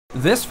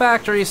This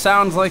factory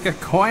sounds like a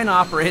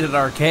coin-operated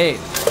arcade.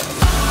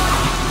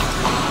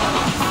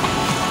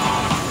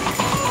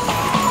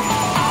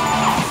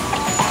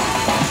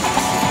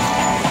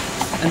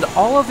 And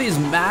all of these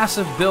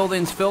massive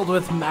buildings filled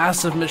with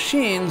massive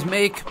machines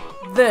make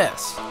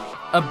this,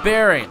 a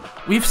bearing.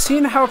 We've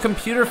seen how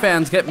computer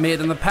fans get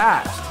made in the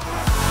past.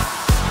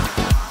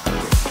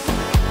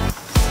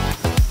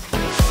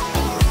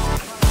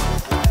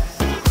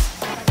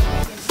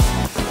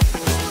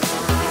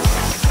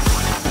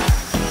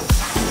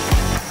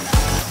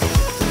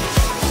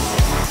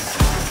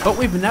 But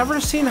we've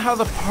never seen how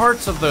the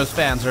parts of those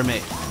fans are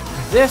made.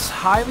 This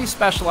highly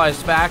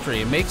specialized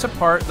factory makes a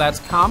part that's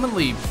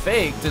commonly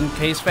faked in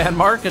case fan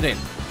marketing: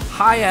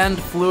 high-end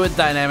fluid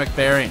dynamic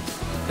bearings.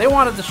 They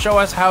wanted to show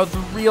us how the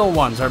real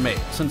ones are made,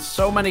 since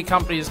so many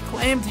companies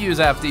claim to use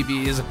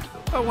FDBs,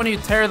 but when you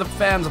tear the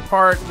fans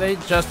apart, they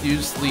just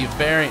use sleeve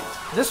bearings.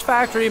 This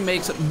factory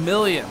makes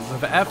millions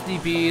of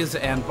FDBs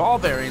and ball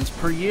bearings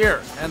per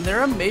year, and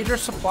they're a major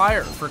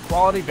supplier for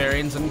quality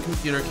bearings and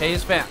computer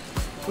case fans.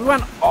 We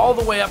went all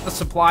the way up the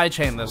supply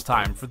chain this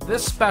time for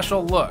this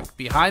special look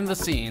behind the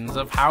scenes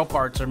of how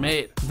parts are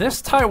made.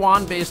 This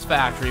Taiwan-based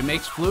factory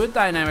makes fluid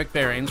dynamic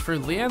bearings for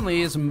Lian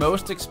Li's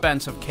most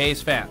expensive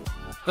case fans.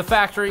 The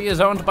factory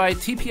is owned by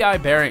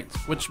TPI Bearings,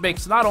 which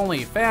makes not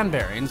only fan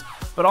bearings,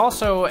 but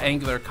also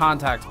angular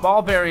contact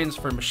ball bearings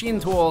for machine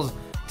tools,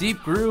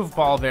 deep groove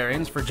ball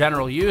bearings for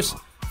general use,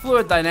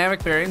 fluid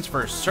dynamic bearings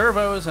for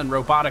servos and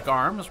robotic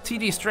arms,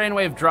 TD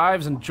strainwave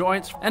drives and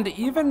joints, and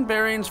even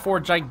bearings for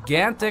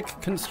gigantic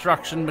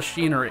construction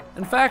machinery.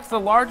 In fact, the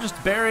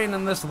largest bearing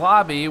in this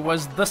lobby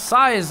was the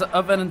size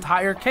of an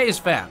entire case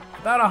fan,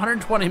 about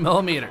 120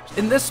 millimeters.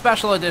 In this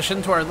special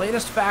edition to our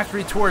latest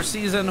factory tour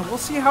season, we'll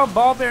see how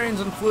ball bearings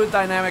and fluid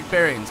dynamic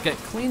bearings get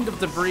cleaned of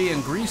debris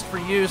and greased for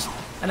use,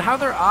 and how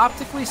they're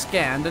optically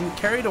scanned and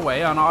carried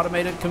away on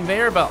automated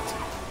conveyor belts.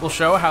 We'll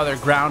show how they're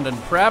ground and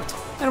prepped,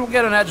 and we'll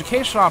get an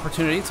educational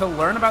opportunity to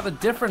learn about the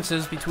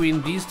differences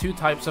between these two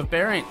types of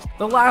bearings.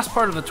 The last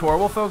part of the tour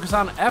will focus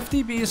on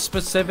FDBs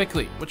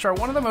specifically, which are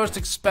one of the most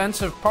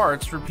expensive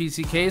parts for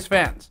PC case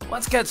fans.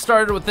 Let's get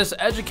started with this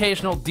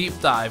educational deep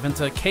dive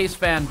into case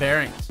fan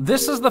bearings.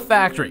 This is the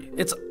factory.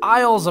 It's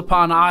aisles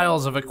upon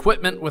aisles of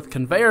equipment with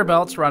conveyor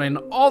belts running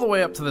all the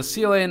way up to the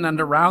ceiling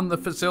and around the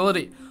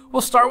facility.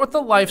 We'll start with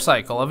the life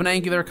cycle of an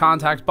angular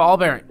contact ball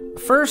bearing.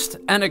 First,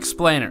 an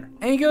explainer.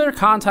 Angular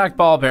contact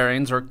ball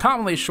bearings, or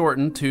commonly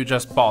shortened to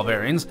just ball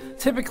bearings,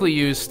 typically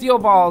use steel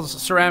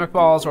balls, ceramic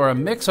balls, or a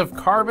mix of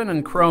carbon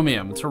and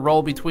chromium to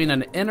roll between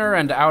an inner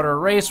and outer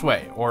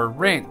raceway, or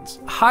rings.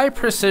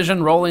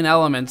 High-precision rolling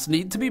elements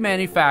need to be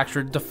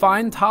manufactured to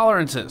fine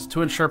tolerances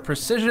to ensure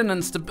precision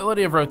and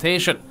stability of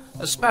rotation,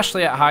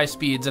 especially at high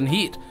speeds and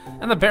heat,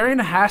 and the bearing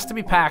has to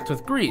be packed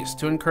with grease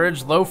to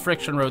encourage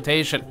low-friction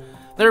rotation.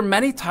 There are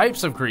many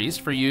types of grease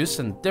for use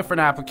in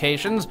different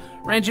applications,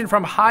 ranging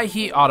from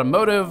high-heat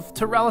automotive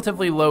to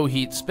relatively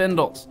low-heat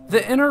spindles.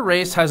 The inner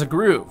race has a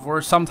groove,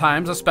 or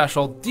sometimes a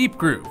special deep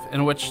groove,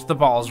 in which the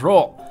balls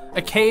roll.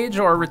 A cage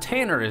or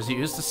retainer is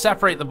used to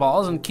separate the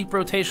balls and keep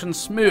rotation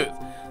smooth.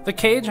 The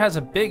cage has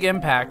a big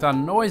impact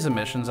on noise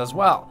emissions as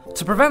well.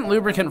 To prevent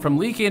lubricant from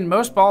leaking,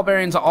 most ball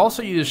bearings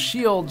also use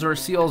shields or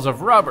seals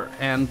of rubber,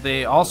 and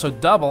they also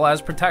double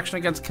as protection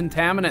against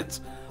contaminants.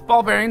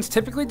 Ball bearings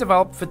typically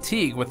develop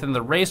fatigue within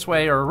the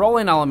raceway or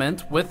rolling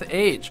element with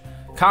age.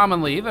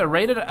 Commonly, the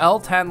rated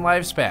L10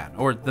 lifespan,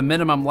 or the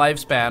minimum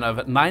lifespan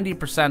of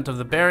 90% of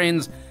the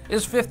bearings,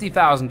 is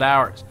 50,000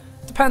 hours.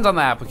 Depends on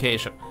the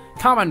application.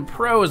 Common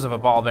pros of a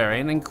ball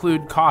bearing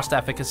include cost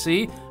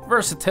efficacy,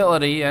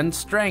 versatility, and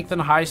strength in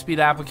high-speed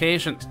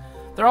applications.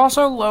 They're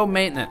also low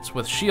maintenance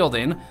with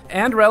shielding,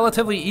 and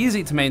relatively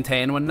easy to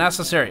maintain when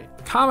necessary.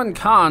 Common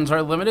cons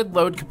are limited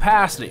load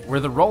capacity, where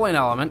the rolling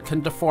element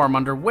can deform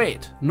under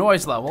weight,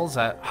 noise levels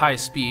at high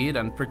speed,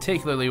 and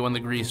particularly when the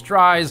grease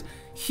dries,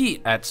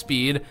 heat at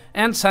speed,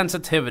 and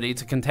sensitivity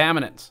to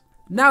contaminants.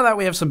 Now that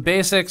we have some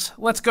basics,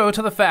 let's go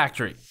to the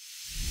factory.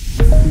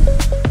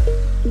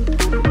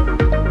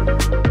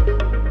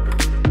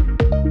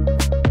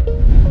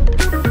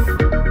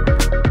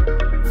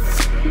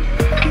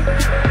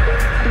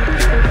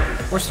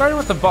 We're starting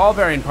with the ball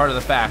bearing part of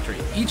the factory.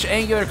 Each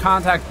angular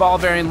contact ball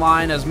bearing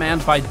line is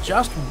manned by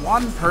just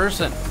one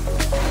person,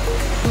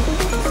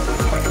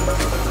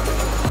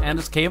 and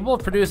is capable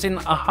of producing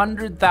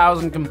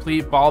 100,000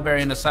 complete ball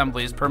bearing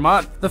assemblies per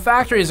month. The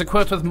factory is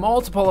equipped with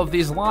multiple of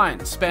these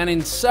lines,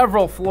 spanning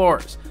several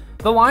floors.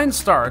 The line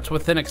starts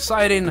with an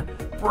exciting,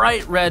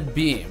 bright red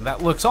beam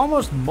that looks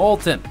almost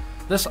molten.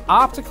 This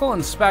optical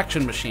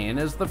inspection machine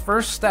is the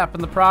first step in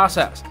the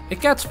process.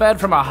 It gets fed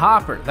from a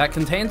hopper that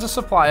contains a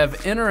supply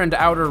of inner and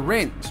outer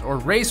rings, or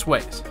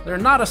raceways. They're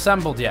not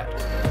assembled yet.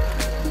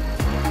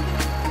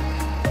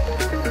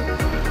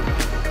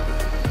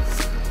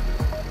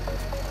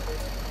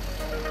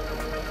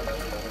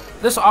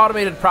 This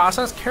automated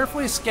process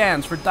carefully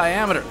scans for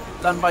diameter,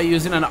 done by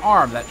using an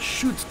arm that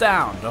shoots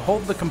down to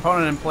hold the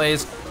component in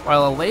place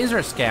while a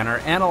laser scanner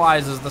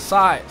analyzes the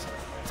size.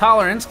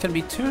 Tolerance can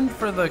be tuned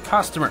for the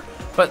customer,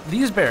 but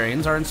these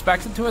bearings are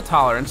inspected to a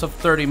tolerance of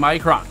 30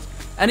 microns.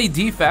 Any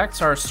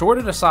defects are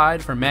sorted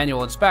aside for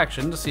manual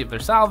inspection to see if they're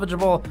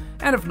salvageable,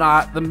 and if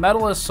not, the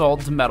metal is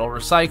sold to metal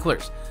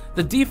recyclers.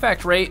 The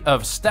defect rate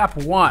of step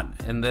 1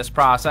 in this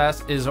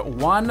process is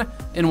 1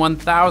 in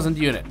 1,000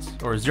 units,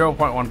 or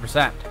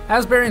 0.1%.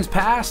 As bearings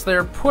pass,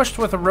 they're pushed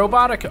with a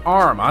robotic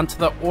arm onto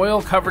the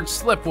oil-covered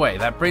slipway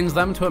that brings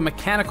them to a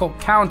mechanical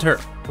counter,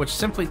 which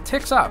simply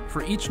ticks up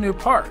for each new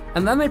part,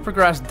 and then they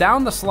progress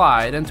down the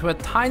slide into a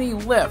tiny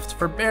lift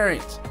for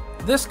bearings.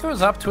 This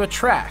goes up to a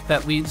track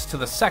that leads to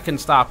the second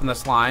stop in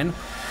this line,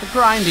 the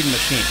grinding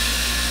machine.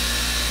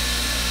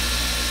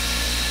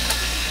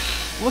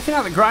 Looking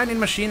at the grinding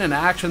machine in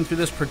action through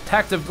this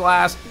protective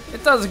glass,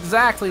 it does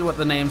exactly what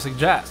the name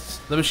suggests.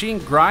 The machine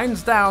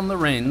grinds down the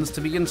rings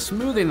to begin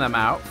smoothing them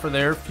out for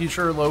their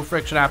future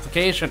low-friction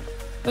application.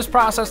 This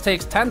process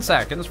takes 10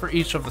 seconds for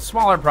each of the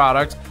smaller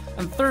products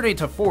and 30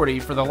 to 40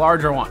 for the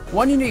larger one.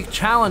 One unique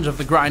challenge of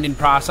the grinding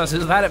process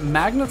is that it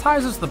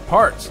magnetizes the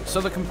parts,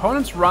 so the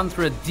components run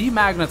through a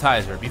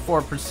demagnetizer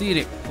before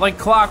proceeding. Like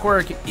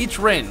clockwork, each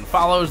ring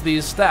follows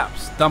these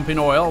steps, dumping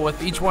oil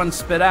with each one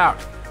spit out.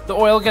 The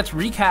oil gets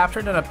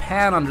recaptured in a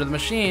pan under the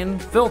machine,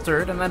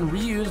 filtered, and then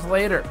reused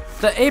later.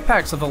 The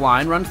apex of the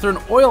line runs through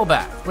an oil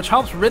bath, which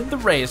helps rid the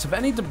race of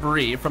any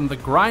debris from the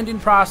grinding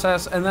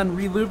process and then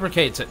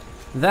relubricates it.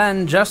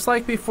 Then, just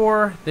like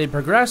before, they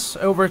progress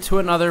over to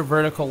another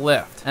vertical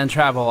lift and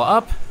travel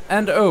up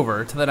and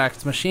over to the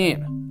next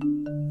machine.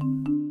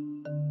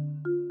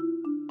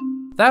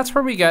 That's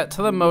where we get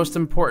to the most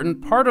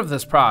important part of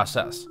this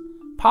process: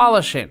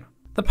 polishing.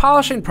 The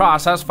polishing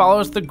process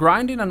follows the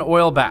grinding and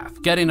oil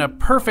bath, getting a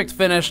perfect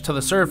finish to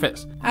the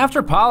surface.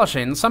 After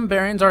polishing, some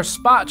bearings are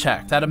spot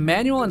checked at a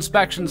manual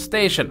inspection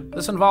station.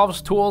 This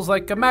involves tools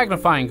like a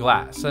magnifying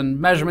glass and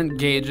measurement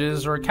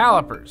gauges or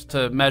calipers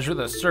to measure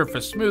the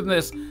surface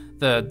smoothness,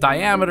 the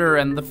diameter,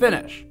 and the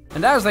finish.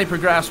 And as they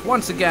progress,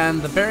 once again,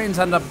 the bearings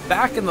end up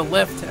back in the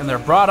lift and they're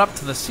brought up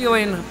to the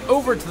ceiling,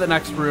 over to the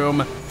next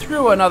room,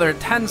 through another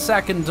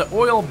 10-second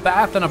oil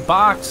bath in a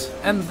box,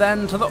 and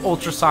then to the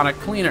ultrasonic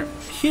cleaner.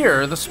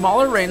 Here, the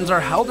smaller rings are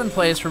held in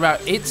place for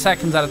about 8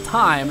 seconds at a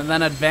time and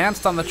then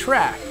advanced on the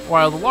track,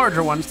 while the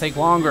larger ones take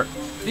longer.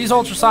 These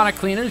ultrasonic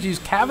cleaners use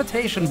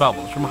cavitation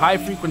bubbles from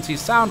high-frequency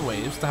sound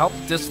waves to help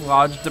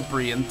dislodge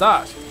debris and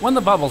dust. When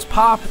the bubbles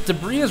pop,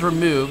 debris is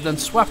removed and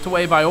swept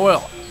away by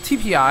oil.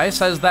 TPI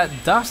says that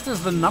dust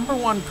is the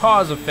 #1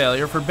 cause of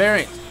failure for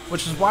bearings,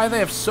 which is why they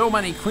have so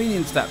many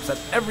cleaning steps at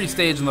every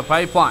stage in the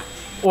pipeline.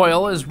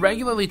 Oil is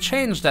regularly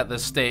changed at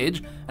this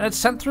stage, and it's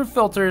sent through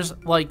filters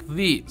like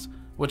these,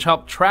 which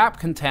help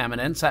trap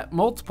contaminants at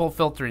multiple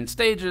filtering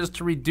stages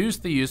to reduce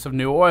the use of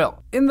new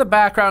oil. In the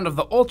background of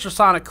the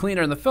ultrasonic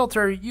cleaner and the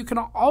filter, you can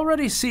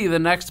already see the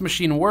next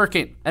machine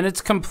working, and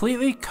it's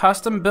completely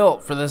custom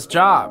built for this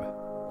job.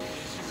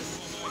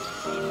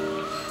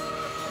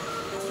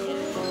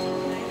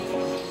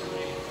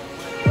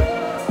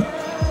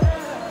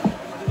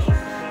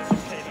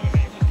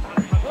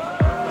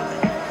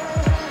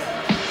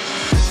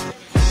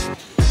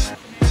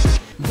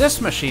 This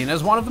machine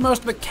is one of the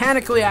most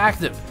mechanically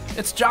active.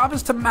 Its job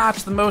is to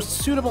match the most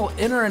suitable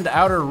inner and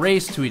outer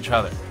race to each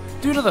other.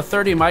 Due to the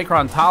 30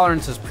 micron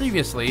tolerances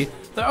previously,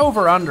 the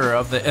over-under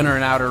of the inner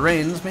and outer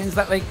rings means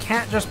that they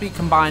can't just be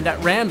combined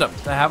at random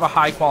to have a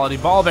high-quality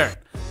ball bearing.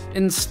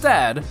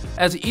 Instead,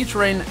 as each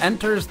ring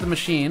enters the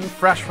machine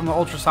fresh from the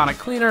ultrasonic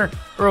cleaner,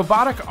 a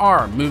robotic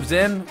arm moves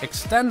in,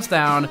 extends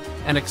down,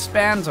 and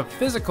expands a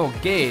physical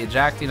gauge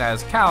acting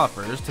as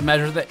calipers to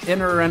measure the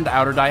inner and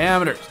outer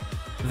diameters.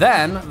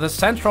 Then, the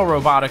central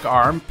robotic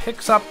arm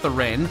picks up the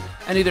ring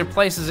and either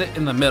places it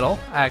in the middle,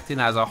 acting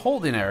as a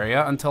holding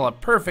area until a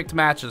perfect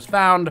match is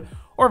found,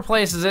 or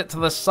places it to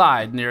the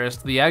side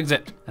nearest the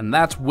exit, and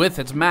that's with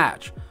its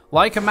match.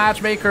 Like a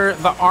matchmaker,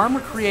 the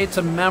arm creates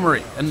a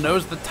memory and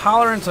knows the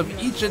tolerance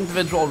of each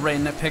individual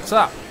ring it picks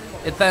up.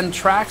 It then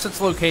tracks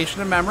its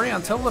location in memory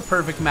until the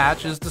perfect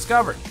match is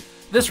discovered.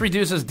 This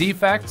reduces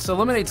defects,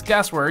 eliminates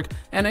guesswork,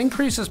 and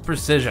increases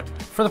precision.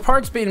 For the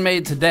parts being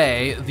made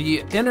today,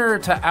 the inner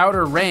to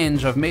outer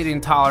range of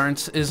mating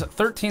tolerance is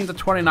 13 to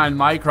 29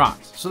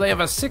 microns, so they have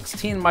a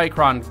 16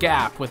 micron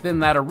gap within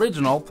that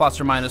original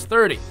plus or minus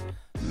 30.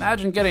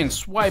 Imagine getting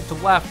swiped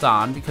left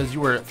on because you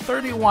were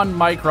 31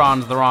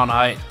 microns the wrong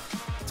height.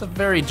 It's a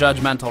very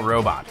judgmental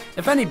robot.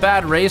 If any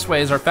bad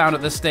raceways are found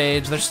at this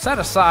stage, they're set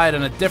aside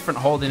in a different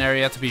holding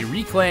area to be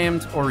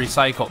reclaimed or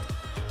recycled.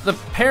 The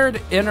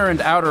paired inner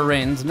and outer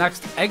rings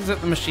next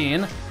exit the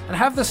machine and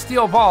have the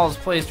steel balls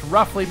placed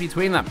roughly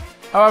between them.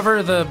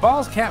 However, the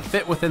balls can't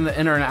fit within the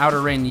inner and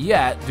outer ring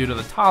yet due to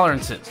the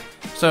tolerances,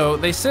 so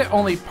they sit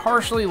only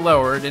partially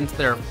lowered into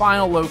their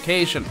final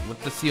location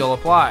with the seal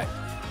applied.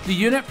 The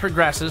unit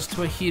progresses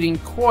to a heating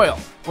coil,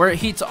 where it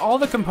heats all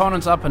the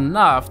components up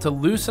enough to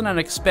loosen and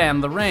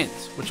expand the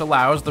rings, which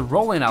allows the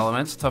rolling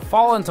elements to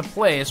fall into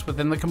place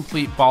within the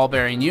complete ball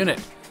bearing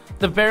unit.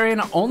 The bearing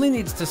only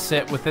needs to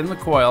sit within the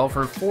coil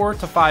for 4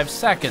 to 5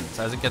 seconds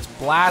as it gets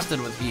blasted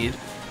with heat,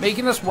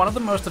 making this one of the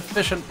most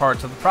efficient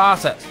parts of the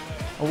process.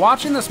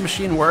 Watching this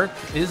machine work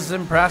is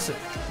impressive.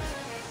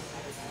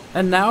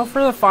 And now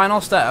for the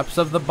final steps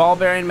of the ball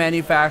bearing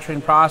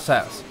manufacturing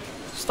process,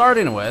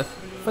 starting with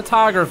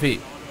photography.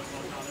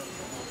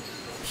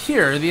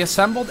 Here, the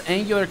assembled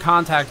angular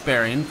contact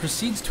bearing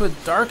proceeds to a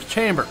dark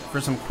chamber for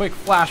some quick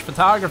flash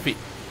photography.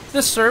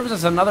 This serves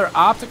as another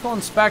optical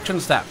inspection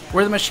step,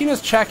 where the machine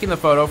is checking the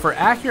photo for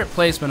accurate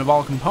placement of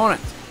all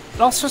components. It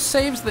also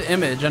saves the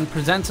image and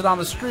presents it on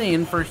the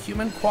screen for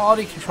human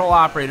quality control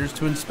operators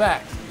to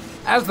inspect.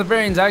 As the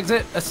bearings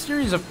exit, a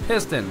series of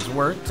pistons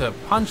work to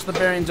punch the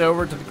bearings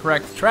over to the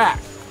correct track,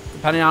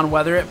 depending on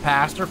whether it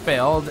passed or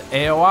failed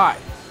AOI,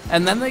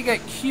 and then they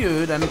get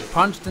queued and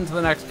punched into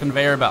the next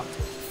conveyor belt.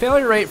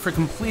 Failure rate for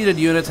completed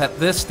units at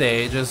this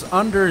stage is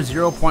under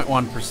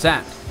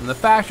 0.1%, and the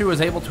factory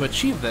was able to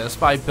achieve this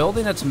by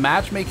building its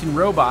matchmaking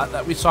robot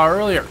that we saw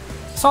earlier.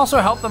 This also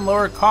helped them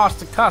lower costs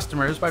to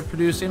customers by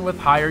producing with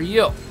higher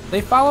yield.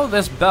 They follow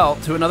this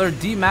belt to another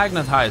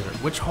demagnetizer,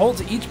 which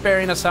holds each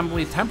bearing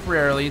assembly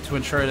temporarily to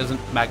ensure it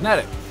isn't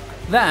magnetic.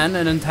 Then,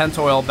 an intense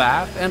oil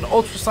bath and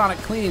ultrasonic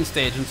cleaning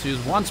stage ensues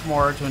once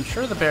more to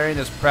ensure the bearing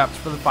is prepped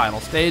for the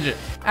final stages.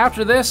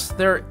 After this,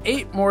 there are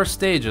 8 more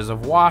stages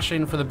of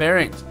washing for the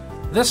bearings,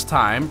 this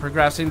time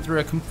progressing through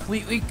a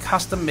completely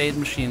custom-made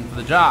machine for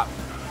the job.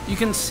 You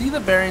can see the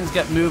bearings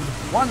get moved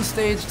one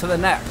stage to the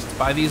next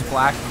by these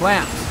black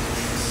clamps.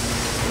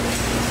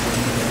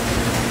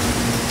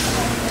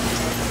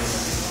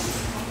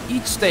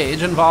 Each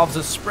stage involves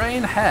a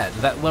spraying head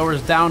that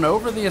lowers down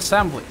over the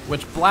assembly,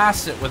 which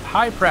blasts it with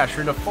high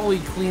pressure to fully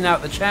clean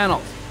out the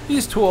channels.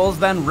 These tools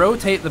then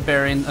rotate the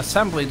bearing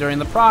assembly during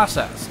the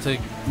process to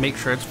make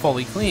sure it's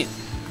fully clean.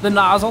 The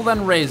nozzle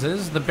then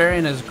raises, the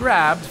bearing is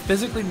grabbed,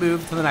 physically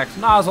moved to the next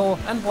nozzle,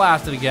 and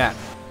blasted again.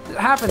 It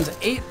happens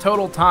 8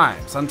 total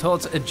times until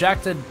it's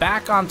ejected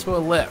back onto a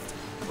lift,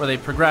 where they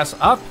progress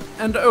up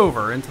and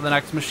over into the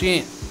next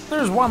machine.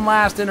 There's one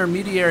last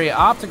intermediary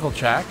optical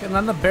check, and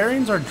then the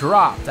bearings are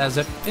dropped as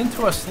if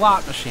into a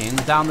slot machine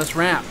down this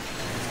ramp.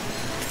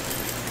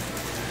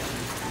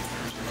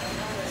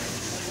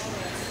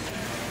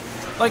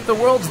 Like the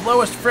world's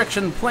lowest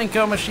friction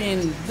Plinko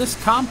machine, this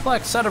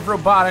complex set of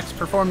robotics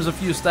performs a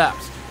few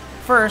steps.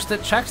 First,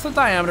 it checks the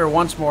diameter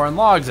once more and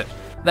logs it.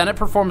 Then it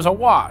performs a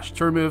wash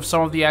to remove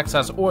some of the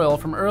excess oil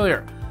from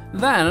earlier.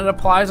 Then it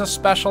applies a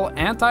special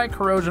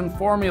anti-corrosion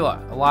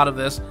formula, a lot of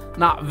this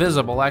not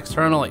visible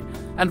externally.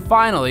 And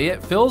finally,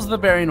 it fills the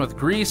bearing with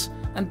grease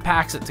and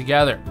packs it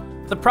together.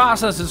 The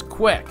process is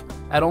quick,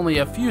 at only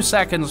a few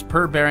seconds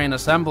per bearing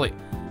assembly.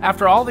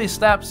 After all these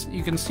steps,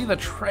 you can see the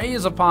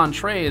trays upon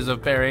trays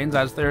of bearings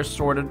as they're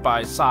sorted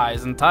by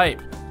size and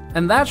type.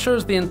 And that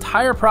shows the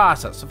entire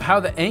process of how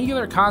the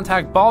angular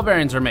contact ball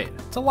bearings are made.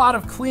 It's a lot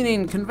of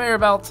cleaning, conveyor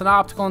belts, and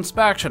optical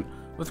inspection,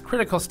 with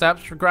critical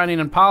steps for grinding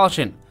and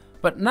polishing.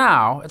 But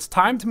now, it's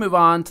time to move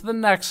on to the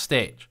next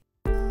stage.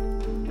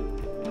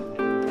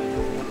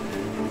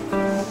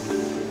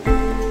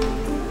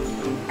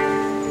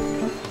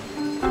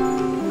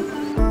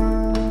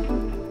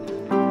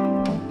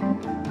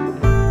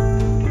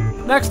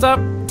 Next up,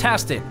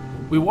 testing.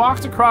 We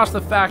walked across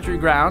the factory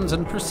grounds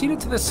and proceeded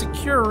to the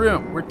secure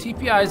room where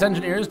TPI's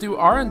engineers do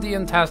R&D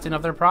and testing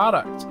of their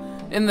products.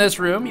 In this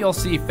room, you'll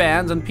see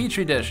fans and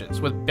petri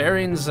dishes with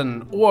bearings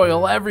and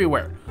oil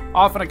everywhere,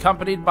 often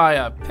accompanied by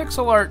a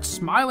pixel art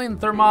smiling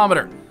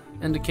thermometer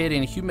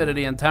indicating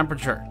humidity and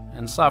temperature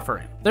and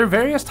suffering. There are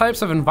various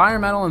types of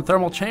environmental and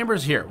thermal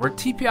chambers here where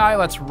TPI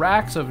lets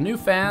racks of new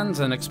fans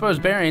and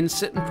exposed bearings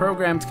sit in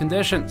programmed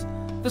conditions.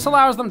 This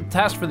allows them to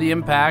test for the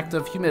impact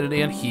of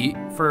humidity and heat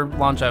for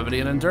longevity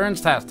and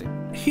endurance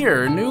testing.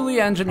 Here, newly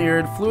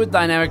engineered fluid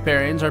dynamic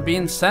bearings are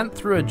being sent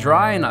through a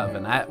drying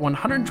oven at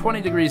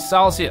 120 degrees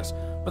Celsius,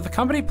 with the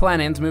company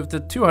planning to move to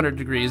 200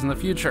 degrees in the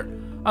future.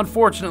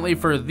 Unfortunately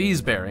for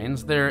these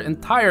bearings, their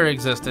entire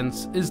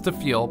existence is to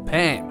feel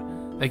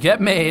pain. They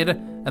get made,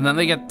 and then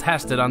they get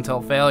tested until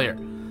failure.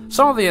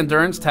 Some of the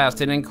endurance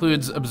testing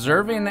includes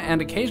observing and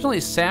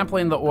occasionally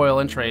sampling the oil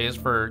in trays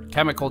for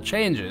chemical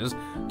changes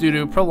due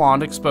to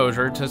prolonged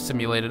exposure to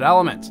simulated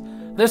elements.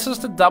 This is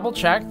to double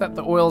check that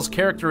the oil's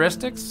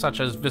characteristics, such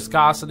as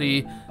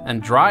viscosity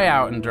and dry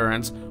out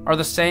endurance, are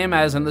the same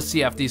as in the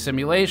CFD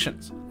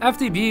simulations.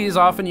 FDBs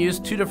often use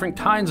 2 different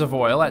kinds of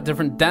oil at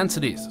different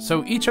densities,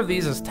 so each of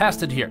these is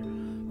tested here.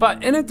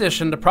 But in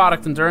addition to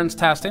product endurance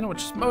testing,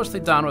 which is mostly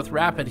done with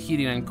rapid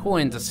heating and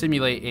cooling to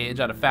simulate age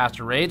at a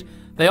faster rate,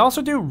 they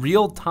also do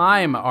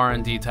real-time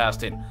R&D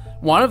testing.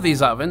 One of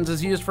these ovens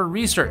is used for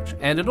research,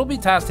 and it'll be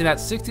testing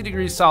at 60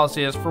 degrees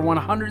Celsius for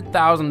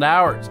 100,000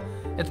 hours.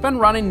 It's been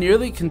running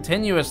nearly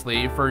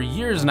continuously for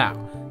years now,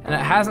 and it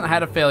hasn't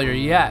had a failure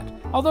yet.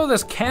 Although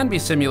this can be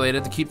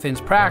simulated to keep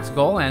things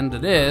practical, and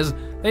it is,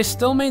 they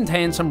still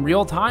maintain some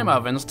real-time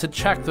ovens to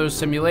check those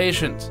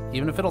simulations,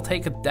 even if it'll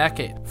take a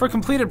decade. For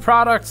completed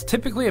products,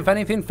 typically if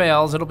anything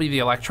fails, it'll be the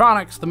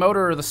electronics, the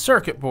motor, or the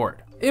circuit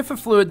board. If a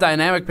fluid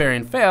dynamic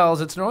bearing fails,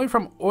 it's normally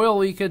from oil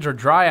leakage or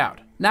dry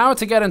out. Now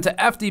to get into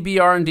FDB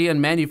R&D and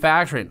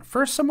manufacturing,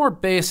 first some more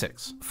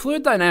basics.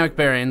 Fluid dynamic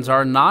bearings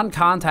are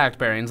non-contact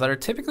bearings that are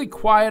typically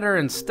quieter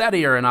and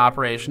steadier in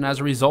operation as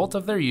a result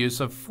of their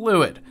use of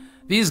fluid.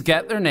 These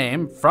get their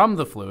name from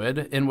the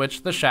fluid in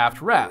which the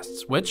shaft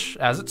rests, which,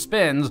 as it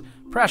spins,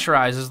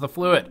 pressurizes the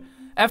fluid.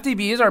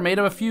 FDBs are made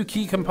of a few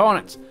key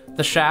components: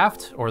 the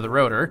shaft, or the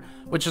rotor,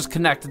 which is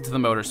connected to the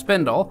motor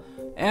spindle,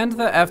 and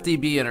the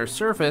FDB inner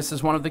surface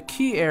is one of the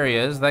key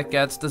areas that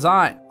gets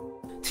designed.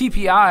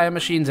 TPI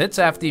machines its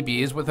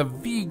FDBs with a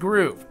V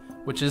groove,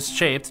 which is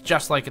shaped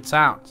just like it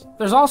sounds.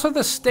 There's also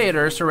the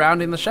stator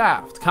surrounding the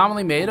shaft,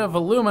 commonly made of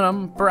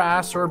aluminum,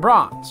 brass, or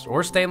bronze,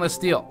 or stainless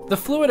steel. The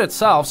fluid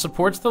itself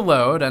supports the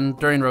load and,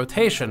 during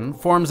rotation,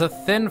 forms a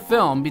thin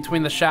film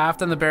between the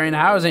shaft and the bearing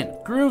housing.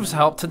 Grooves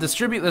help to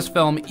distribute this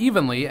film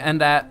evenly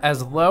and at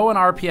as low an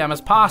RPM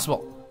as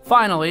possible.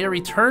 Finally, a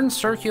return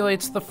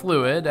circulates the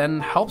fluid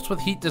and helps with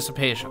heat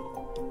dissipation.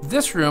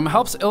 This room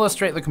helps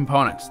illustrate the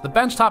components. The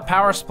benchtop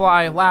power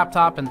supply,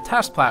 laptop, and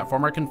test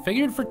platform are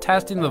configured for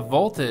testing the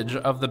voltage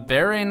of the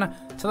bearing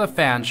to the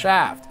fan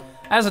shaft.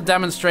 As a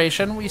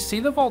demonstration, we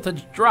see the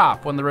voltage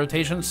drop when the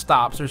rotation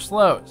stops or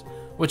slows,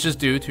 which is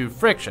due to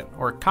friction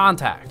or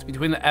contact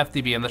between the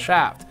FDB and the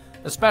shaft,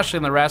 especially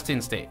in the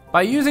resting state.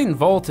 By using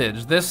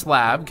voltage, this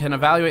lab can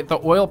evaluate the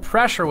oil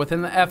pressure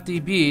within the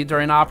FDB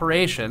during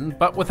operation,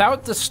 but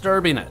without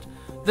disturbing it.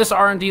 This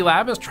R&D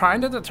lab is trying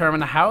to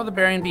determine how the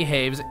bearing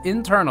behaves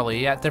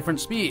internally at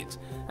different speeds,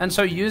 and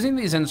so using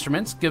these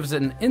instruments gives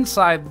it an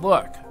inside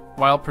look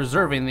while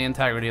preserving the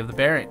integrity of the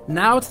bearing.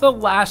 Now to the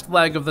last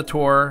leg of the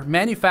tour,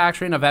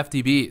 manufacturing of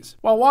FDBs.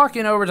 While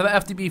walking over to the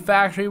FDB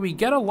factory, we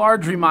get a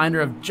large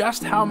reminder of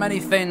just how many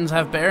things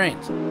have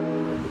bearings.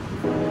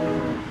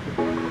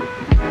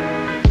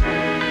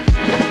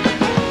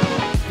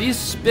 These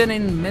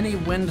spinning mini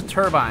wind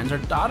turbines are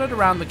dotted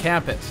around the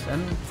campus,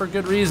 and for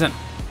good reason.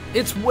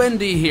 It's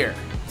windy here.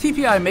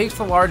 TPI makes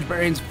the large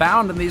bearings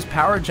found in these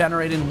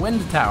power-generating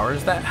wind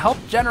towers that help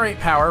generate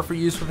power for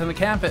use within the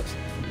campus.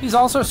 These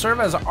also serve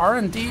as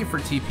R&D for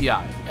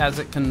TPI, as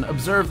it can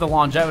observe the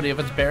longevity of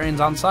its bearings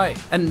on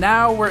site. And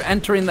now we're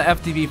entering the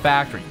FDB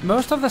factory.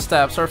 Most of the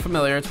steps are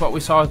familiar to what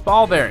we saw with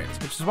ball bearings,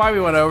 which is why we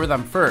went over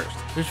them first.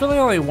 There's really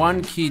only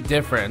one key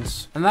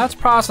difference, and that's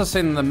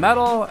processing the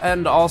metal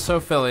and also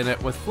filling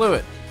it with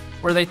fluid,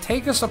 where they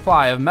take a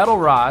supply of metal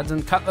rods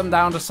and cut them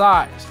down to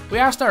size. We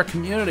asked our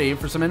community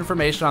for some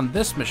information on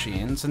this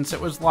machine since it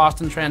was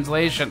lost in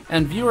translation,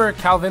 and viewer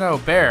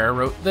Calvino Bear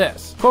wrote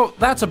this, quote,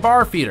 "That's a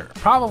bar feeder,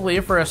 probably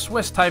for a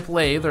Swiss-type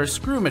lathe or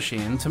screw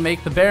machine to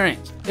make the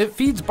bearings. It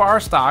feeds bar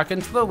stock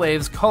into the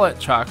lathe's cullet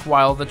chuck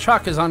while the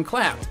chuck is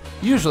unclamped,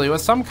 usually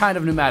with some kind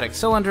of pneumatic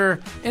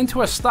cylinder,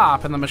 into a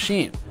stop in the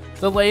machine.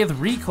 The lathe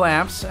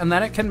reclamps, and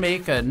then it can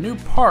make a new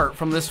part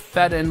from this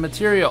fed-in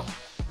material.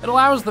 It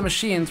allows the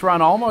machine to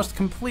run almost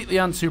completely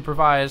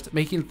unsupervised,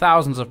 making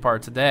thousands of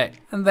parts a day."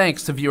 And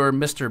thanks to viewer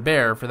Mr.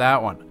 Bear for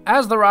that one.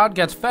 As the rod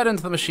gets fed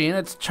into the machine,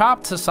 it's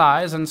chopped to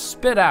size and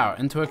spit out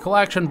into a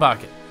collection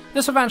bucket.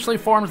 This eventually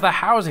forms the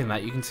housing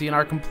that you can see in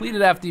our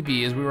completed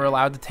FDBs we were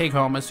allowed to take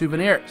home as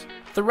souvenirs.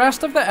 The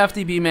rest of the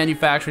FDB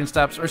manufacturing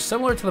steps are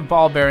similar to the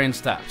ball bearing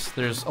steps.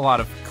 There's a lot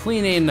of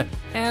cleaning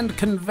and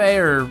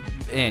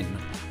conveyor-ing,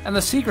 and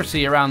the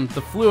secrecy around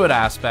the fluid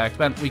aspect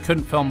meant we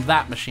couldn't film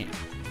that machine.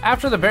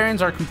 After the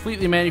bearings are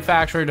completely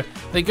manufactured,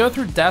 they go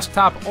through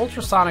desktop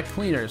ultrasonic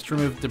cleaners to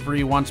remove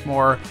debris once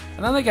more,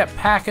 and then they get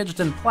packaged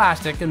in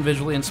plastic and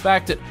visually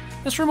inspected.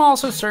 This room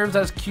also serves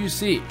as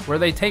QC, where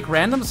they take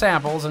random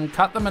samples and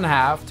cut them in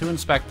half to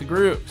inspect the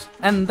grooves.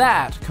 And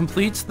that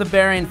completes the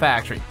bearing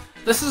factory.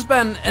 This has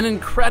been an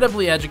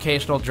incredibly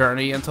educational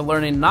journey into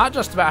learning not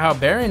just about how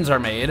bearings are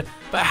made,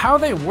 but how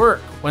they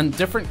work when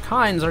different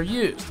kinds are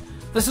used.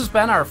 This has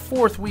been our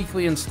 4th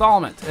weekly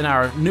installment in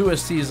our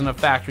newest season of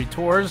factory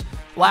tours.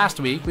 Last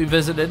week, we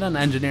visited an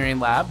engineering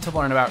lab to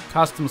learn about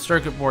custom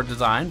circuit board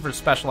design for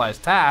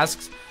specialized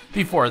tasks.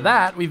 Before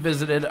that, we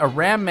visited a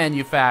RAM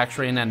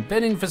manufacturing and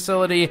binning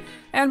facility,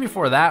 and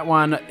before that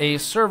one, a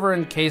server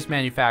and case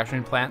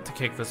manufacturing plant to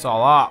kick this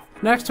all off.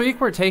 Next week,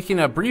 we're taking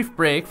a brief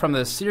break from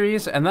this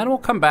series, and then we'll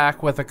come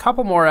back with a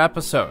couple more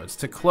episodes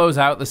to close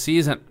out the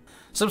season.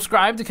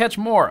 Subscribe to catch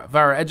more of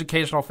our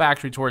educational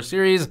factory tour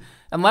series,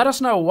 and let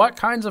us know what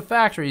kinds of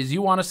factories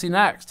you want to see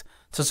next.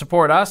 To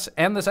support us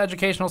and this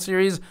educational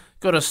series,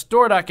 go to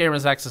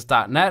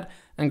store.gamersnexus.net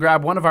and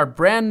grab one of our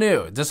brand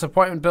new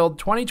Disappointment Build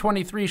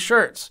 2023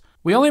 shirts.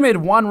 We only made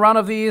one run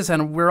of these,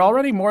 and we're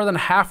already more than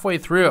halfway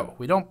through.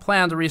 We don't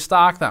plan to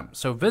restock them,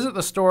 so visit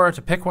the store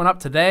to pick one up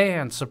today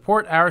and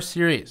support our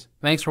series.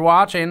 Thanks for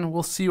watching.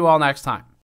 We'll see you all next time.